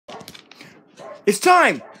It's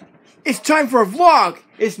time! It's time for a vlog!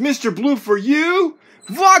 It's Mr. Blue for You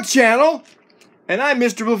vlog channel! And I'm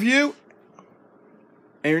Mr. Blue for You.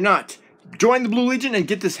 And you're not. Join the Blue Legion and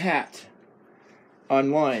get this hat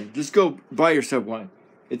online. Just go buy yourself one.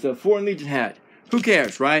 It's a Foreign Legion hat. Who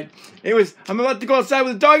cares, right? Anyways, I'm about to go outside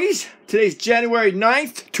with the doggies. Today's January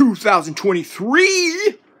 9th,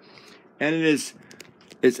 2023. And it's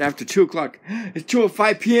after 2 o'clock. It's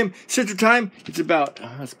 2:05 p.m. Central Time. It's about,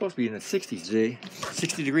 it's supposed to be in the 60s today.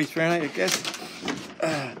 60 degrees Fahrenheit, I guess.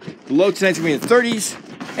 The low tonight's going to be in the 30s.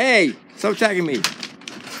 Hey, stop attacking me.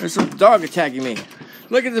 There's some dog attacking me.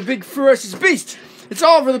 Look at the big ferocious beast. It's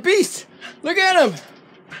Oliver the Beast. Look at him.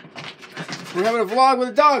 We're having a vlog with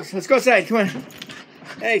the dogs. Let's go outside. Come on.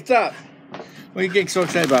 Hey, stop. What are you getting so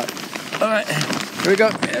excited about? All right. Here we go.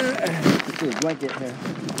 Let's do a blanket here.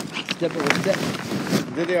 Step over step.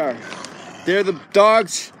 There they are. They're the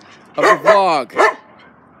dogs of the vlog.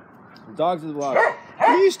 The dogs of the vlog.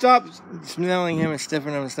 Can you stop smelling him and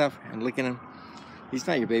sniffing him and stuff and licking him? He's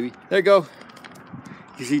not your baby. There you go.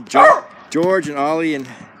 You see George and Ollie and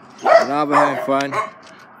Abba having fun.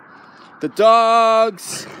 The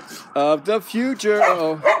dogs of the future.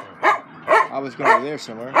 Uh-oh. I was going over there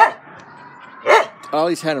somewhere.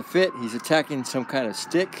 Ollie's had a fit. He's attacking some kind of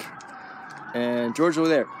stick. And George over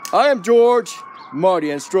there. I am George,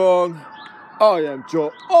 mighty and strong. I am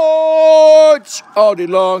George all day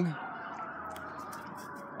long.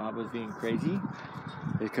 Abba's being crazy.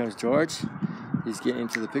 Here comes George. He's getting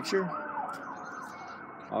into the picture.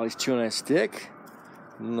 Ollie's chewing on a stick.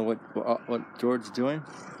 I don't know what George is doing.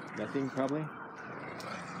 Nothing, probably.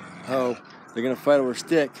 Oh, they're going to fight over a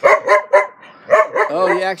stick.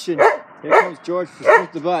 Oh, the action. Here comes George to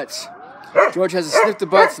sniff the butts. George has to sniff the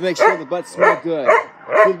butts to make sure the butts smell good.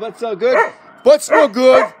 Do the butts smell good? Butts smell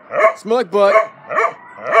good. Smell like butt.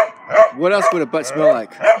 What else would a butt smell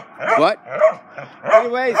like? Butt?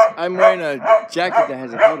 Anyways, I'm wearing a jacket that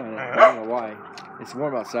has a hood on it. I don't know why. It's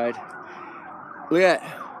warm outside. Look at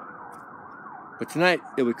that. But tonight,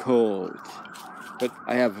 it'll be cold. But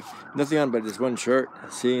I have nothing on but this one shirt.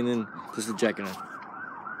 See, and then just a jacket on.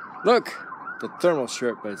 Look! The thermal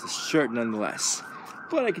shirt, but it's a shirt nonetheless.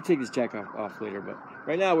 But I can take this jacket off later. But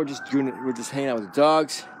right now, we're just doing it. We're just hanging out with the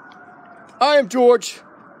dogs. I am George,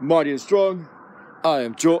 mighty and strong. I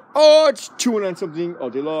am George, chewing on something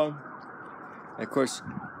all day long. And of course,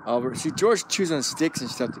 Oliver. See, George chews on sticks and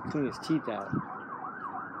stuff to clean his teeth out.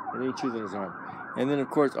 And then he chews on his arm. And then, of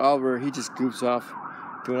course, Oliver, he just goofs off,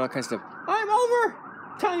 doing all kinds of stuff. I'm Oliver,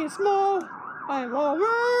 tiny and small. I am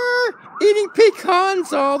Oliver, eating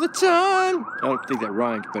pecans all the time. I don't think that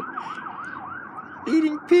rhymed, but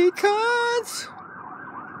eating pecans.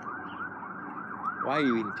 Why are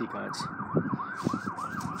you eating pecans?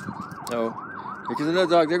 Oh, here comes another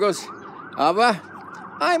dog. There goes Abba.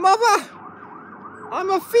 I'm Abba.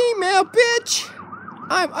 I'm a female bitch.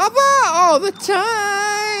 I'm Abba all the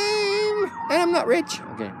time. And I'm not rich.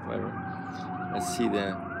 Okay, whatever. Let's see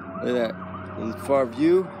that. Look at that. In the far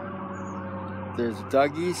view, there's the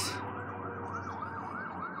doggies.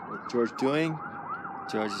 What's George doing?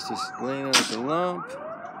 George is just laying on like a lump.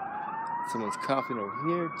 Someone's coughing over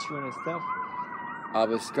here, chewing on stuff.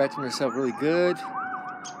 Abba's scratching herself really good.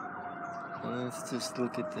 And let's just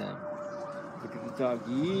look at them. Look at the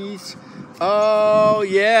doggies. Oh,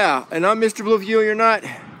 yeah. And I'm Mr. Blue for You and you're not.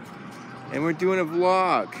 And we're doing a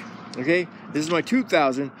vlog. Okay? This is my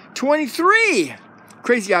 2023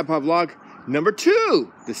 Crazy iPod vlog number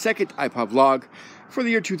 2. The second iPod vlog for the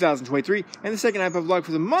year 2023. And the second iPod vlog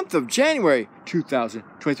for the month of January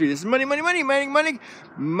 2023. This is Manic Monday,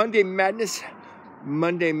 Monday Madness,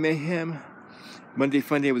 Monday Mayhem, Monday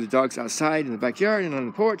Fun Day with the dogs outside in the backyard and on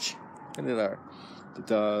the porch. And there are the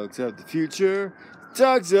dogs of the future,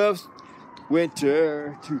 dogs of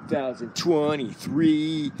winter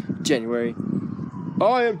 2023, January.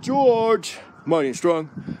 I am George, mighty and strong.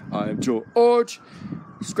 I am George,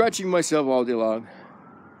 scratching myself all day long.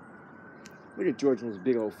 Look at George and his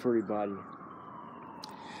big old furry body.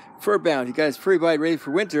 Fur bound. He got his furry body ready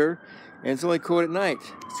for winter, and it's only cold at night.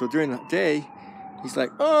 So during the day, he's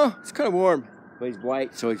like, oh, it's kind of warm. But he's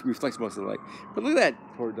white, so he reflects most of the light. But look at that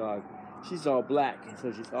poor dog. She's all black,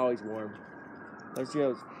 so she's always warm. Let's see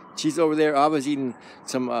how she's over there. Abba's eating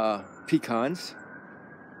some pecans.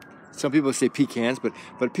 Some people say pecans, but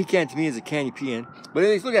a pecan to me is a can you pee in. But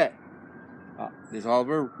anyways, look at that. There's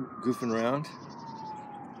Oliver goofing around.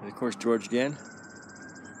 And of course, George again.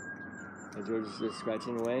 And George is just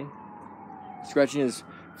scratching away. Scratching his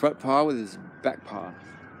front paw with his back paw.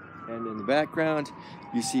 And in the background,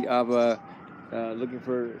 you see Abba looking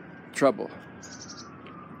for trouble.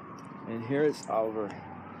 And here is Oliver.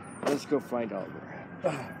 Let's go find Oliver.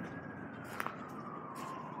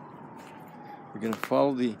 We're gonna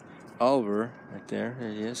follow the Oliver right there. There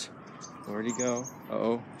he is. Where'd he go?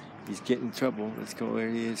 Uh-oh. He's getting in trouble. Let's go. There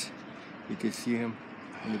he is. You can see him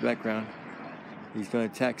in the background. He's gonna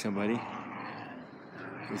attack somebody.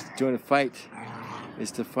 He's doing a fight. It's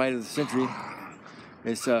the fight of the century.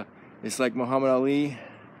 It's like Muhammad Ali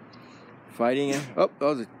fighting him. Oh,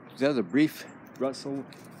 that was a brief rustle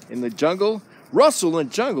in the jungle. Rustle in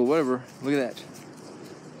the jungle, whatever. Look at that.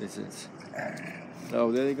 This is.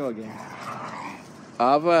 Oh, there they go again.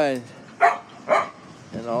 Ava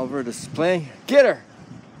and Oliver just playing. Get her!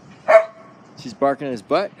 She's barking at his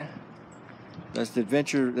butt. That's the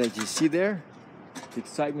adventure that you see there. The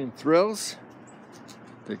excitement and thrills.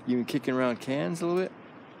 They're even kicking around cans a little bit.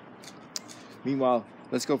 Meanwhile,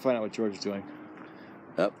 let's go find out what George is doing.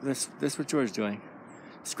 Oh, that's what George is doing.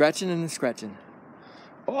 Scratching and scratching.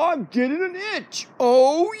 Oh, I'm getting an itch.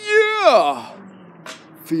 Oh, yeah.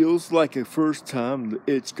 Feels like the first time the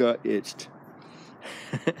itch got itched.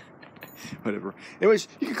 Whatever. Anyways,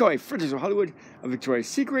 you can call me Fridges of Hollywood, a Victoria's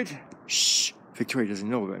Secret. Shh. Victoria doesn't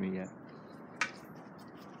know about me yet.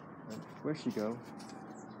 Where'd she go?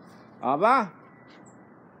 Ava?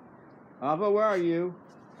 Ava, where are you?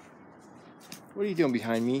 What are you doing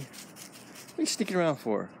behind me? What are you sneaking around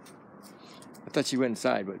for? I thought she went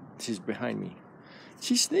inside, but she's behind me.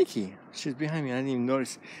 She's sneaky. She's behind me. I didn't even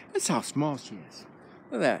notice. That's how small she is.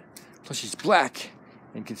 Look at that. Plus she's black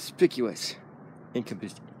and conspicuous.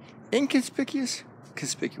 Inconspicuous?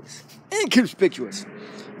 Conspicuous. Inconspicuous.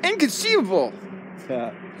 Inconceivable.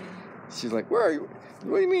 She's like, where are you?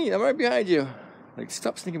 What do you mean? I'm right behind you. Like,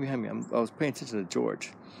 stop sneaking behind me. I was paying attention to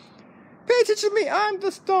George. Pay attention to me. I'm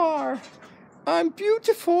the star. I'm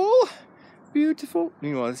beautiful. Beautiful.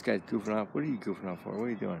 Meanwhile, this guy's goofing off. What are you goofing off for? What are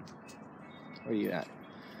you doing? Where are you at?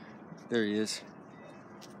 There he is.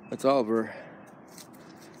 That's Oliver.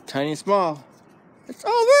 Tiny and small. It's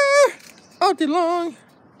Oliver. All day long.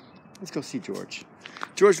 Let's go see George.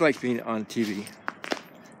 George likes being on TV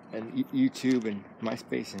and YouTube and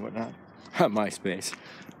MySpace and whatnot. MySpace.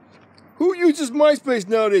 Who uses MySpace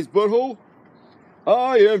nowadays, butthole?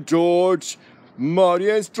 I am George, mighty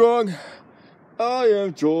and strong. I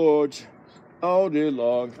am George, all day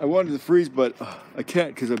long. I wanted to freeze, but I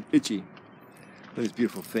can't because I'm itchy. Look at his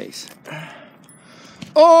beautiful face.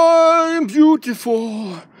 I am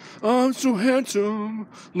beautiful. I'm so handsome.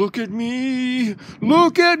 Look at me.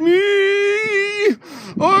 Look at me.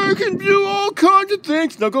 I can do all kinds of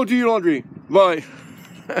things. Now go do your laundry. Bye.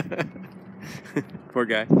 Poor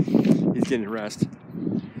guy. He's getting harassed.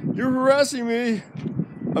 You're harassing me.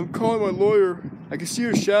 I'm calling my lawyer. I can see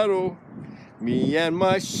your shadow. Me and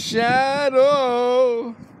my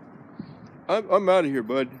shadow. I'm out of here,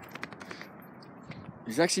 bud.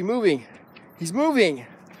 He's actually moving. He's moving.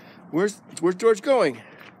 Where's George going?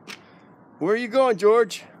 Where are you going,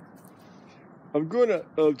 George? I'm gonna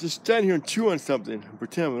just stand here and chew on something and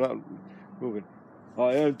pretend I'm not moving.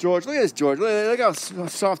 I am George. Look at this George. Look how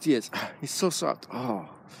soft he is. He's so soft. Oh.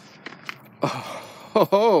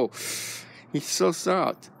 He's so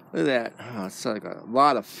soft. Look at that. Oh, it's like a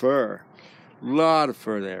lot of fur. A lot of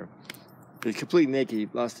fur there. He's completely naked. He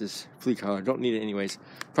lost his flea collar. Don't need it anyways.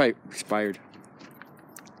 Probably expired.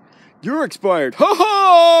 You're expired. Ha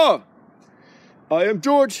ha! I am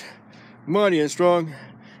George. Mighty and strong.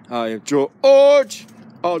 I am George.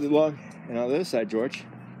 All day long. And on the other side, George,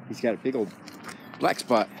 he's got a big old black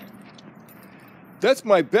spot. That's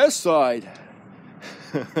my best side.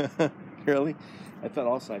 Really? I thought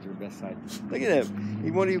all sides were best side. Look at him.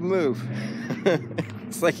 He won't even move.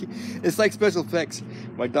 It's like special effects.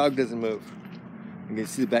 My dog doesn't move. You can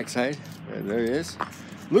see the back side. There he is.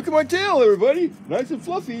 Look at my tail, everybody. Nice and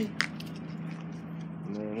fluffy.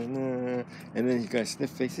 And then you gotta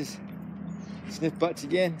sniff faces. Sniff butts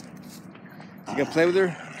again. You gonna play with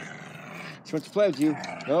her? She wants to play with you.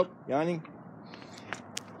 Nope, yawning.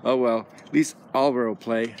 Oh well, at least Oliver will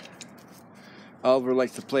play. Oliver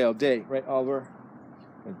likes to play all day, right, Oliver?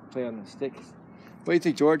 And play on the stick. What do you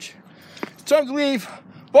think, George? It's time to leave.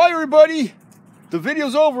 Bye, everybody. The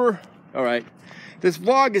video's over. All right. This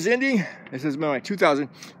vlog is ending. This is my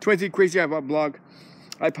 2023 Crazy iPod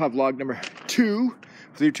vlog number 2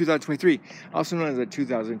 for the year 2023, also known as the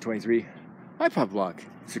 2023 iPod vlog.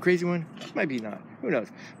 It's a crazy one. Might be not. Who knows?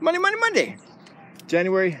 Manic Monday,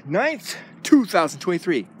 January 9th,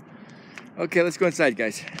 2023. Okay, let's go inside,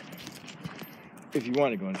 guys. If you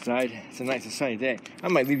want to go inside, it's a nice and sunny day. I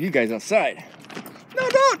might leave you guys outside. No,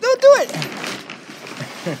 don't do it.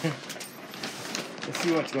 Let's see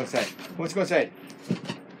who wants to go inside. Who wants to go inside?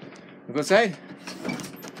 You go inside?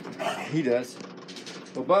 He does.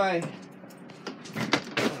 Well, bye.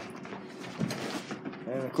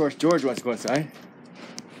 And of course, George wants to go inside.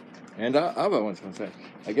 And Abba wants to go inside.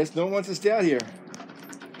 I guess no one wants to stay out here.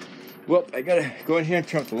 Well, I gotta go in here and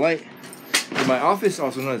turn off the light in my office,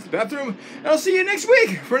 also known as the bathroom. And I'll see you next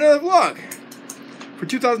week for another vlog for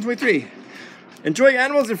 2023. Enjoy your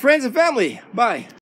animals and friends and family. Bye.